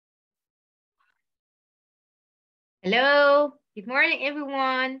Hello, good morning,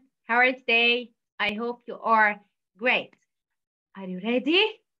 everyone. How are you today? I hope you are great. Are you ready?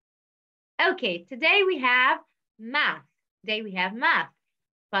 Okay, today we have math. Today we have math.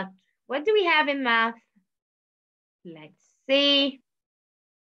 But what do we have in math? Let's see.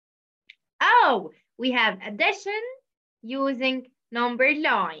 Oh, we have addition using number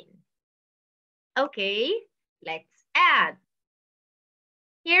line. Okay, let's add.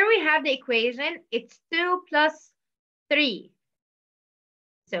 Here we have the equation. It's 2 plus 3.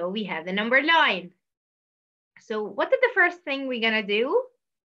 So we have the number line. So what is the first thing we're gonna do?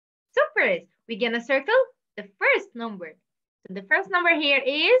 Super, we're gonna circle the first number. So the first number here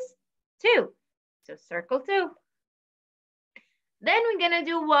is 2. So circle 2. Then we're gonna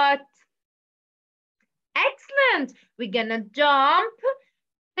do what? Excellent. We're gonna jump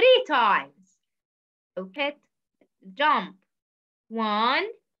 3 times. Okay, jump. 1,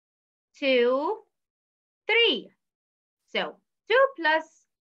 2, 3. So 2 plus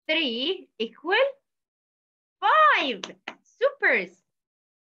 3 equal 5. Supers.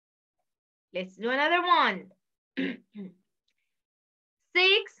 Let's do another one.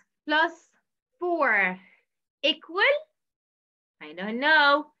 6 plus 4 equal, I don't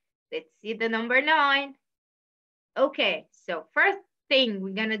know. Let's see the number 9. Okay, so first thing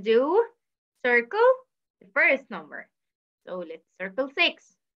we're gonna do, circle the first number. So let's circle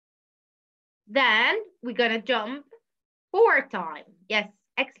 6. Then we're gonna jump 4 times. Yes,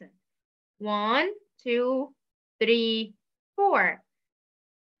 excellent. 1, 2, 3, 4.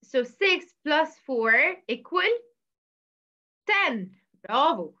 So 6 plus 4 equal 10.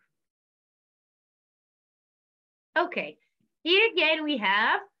 Bravo. Okay, here again we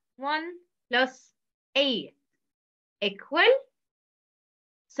have 1 plus 8 equal.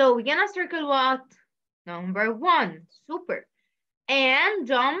 So we're gonna circle what? Number 1. Super. And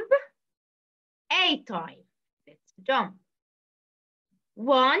jump 8 times. Let's jump.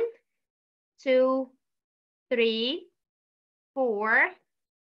 1, 2, 3, 4,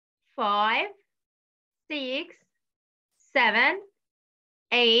 5, 6, 7,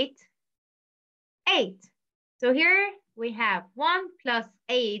 8, 8. So here we have 1 plus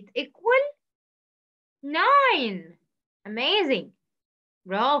 8 equal 9. Amazing.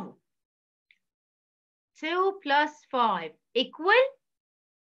 Bravo. 2 plus 5 equal?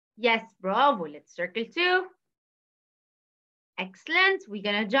 Yes, bravo. Let's circle 2. Excellent. We're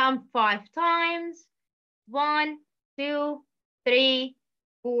going to jump 5 times. 1, 2, 3,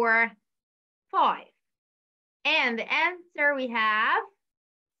 4, 5. And the answer we have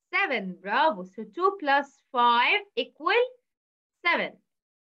 7. Bravo. So 2 plus 5 equal 7.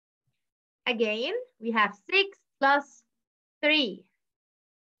 Again, we have 6 plus 3.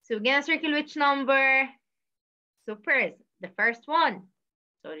 So we're going to circle which number? Super, the first one.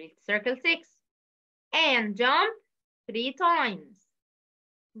 So let's circle 6. And jump 3 times.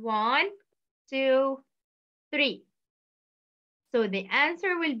 1, 2, 3. So the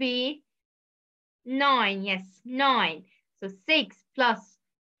answer will be 9. Yes, 9. So 6 plus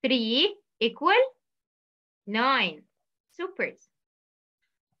 3 equal 9. Super.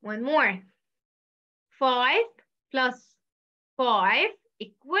 One more. 5 plus 5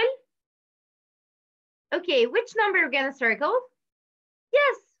 equal. Okay, which number we're gonna circle?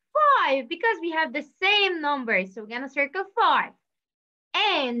 Yes, 5, because we have the same number. So we're gonna circle 5.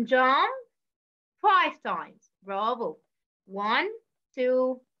 And jump 5 times. Bravo. 1,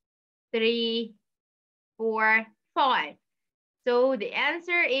 2, 3, 4, 5. So the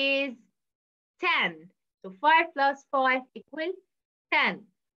answer is 10. So 5 plus 5 equals 10.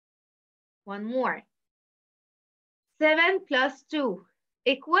 One more. 7 plus 2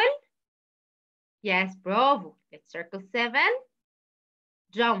 equal? Yes, bravo. Let's circle 7.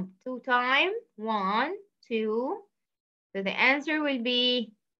 Jump 2 times. 1, 2. So the answer will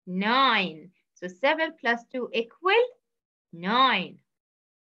be 9. So 7 plus 2 equal 9.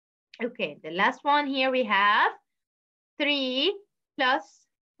 Okay, the last one here we have 3 plus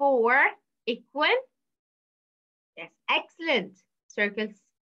 4 equal? Yes, excellent. Circles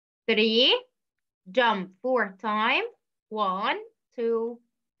 3, jump 4 times. 1, 2,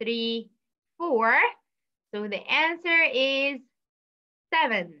 3, 4. So the answer is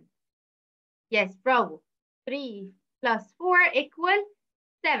 7. Yes, bravo. 3 plus 4 equal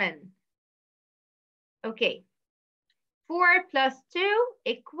 7. Okay. 4 plus 2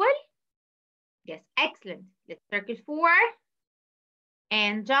 equal? Yes, excellent. Let's circle 4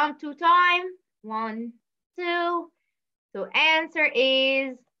 and jump 2 times. 1, 2. So answer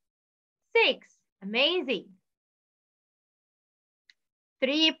is 6. Amazing.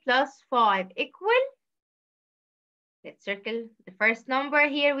 3 plus 5 equal? Let's circle the first number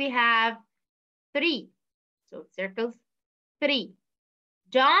here. We have 3. So circles 3.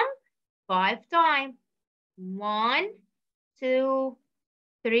 Jump 5 times. 1, 2,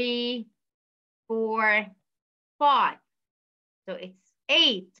 3, 4, 5. So it's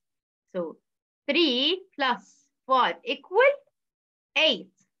 8. So 3 plus 5 equal 8.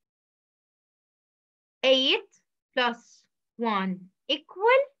 8 plus 1 equal?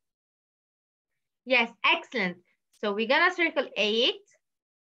 Yes, excellent. So we're gonna circle 8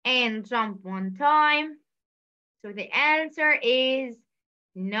 and jump 1 time. So the answer is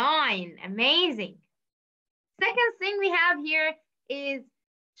 9. Amazing. Second thing we have here is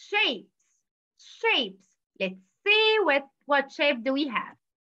shapes. Shapes. Let's see what shape do we have.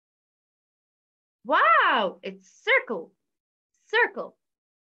 Wow, it's circle. Circle.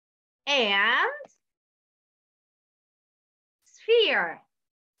 And sphere.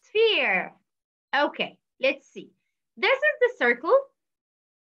 Sphere. Okay, let's see. This is the circle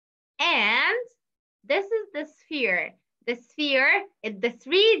and this is the sphere. The sphere is the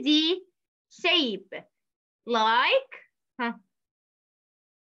 3D shape. Like,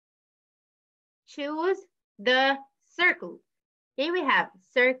 choose the circle. Here we have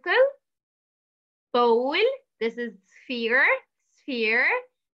circle, bowl. This is sphere, sphere.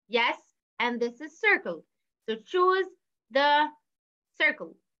 Yes, and this is circle. So choose the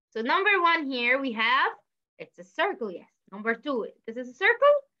circle. So number 1 here we have, it's a circle, yes. Number 2, this is a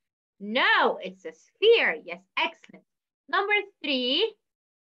circle? No, it's a sphere. Yes, excellent. Number 3,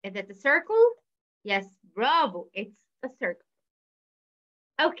 is it a circle? Yes, bravo, it's a circle.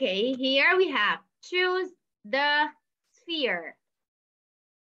 Okay, here we have, choose the sphere.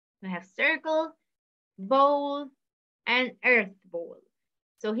 We have circle, bowl, and earth bowl.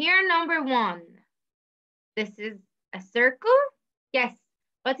 So here number 1, this is a circle? Yes,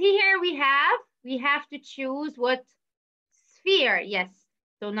 but here we have to choose what sphere, yes.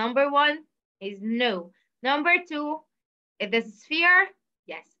 So number 1 is no. Number 2, is this a sphere?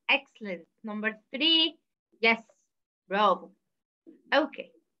 Yes, excellent. Number 3, yes, bravo.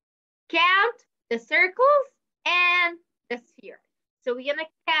 Okay, count the circles and the sphere. So we're gonna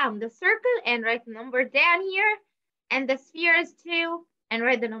count the circle and write the number down here, and the spheres too, and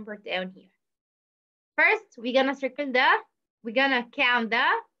write the number down here. First, we're gonna count the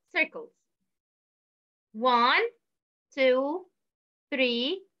circles. 1, 2,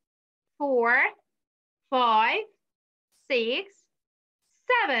 3, 4, 5, 6,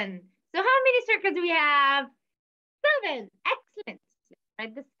 7. So how many circles do we have? 7. Excellent. Let's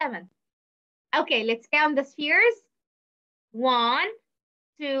write the 7. Okay, let's count the spheres. 1,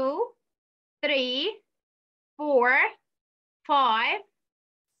 2, 3, 4, 5,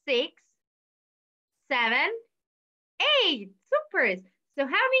 6, 7, 8. Super. So how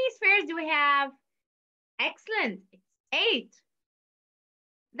many spheres do we have? Excellent. It's 8.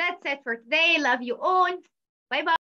 That's it for today. Love you all. Bye-bye.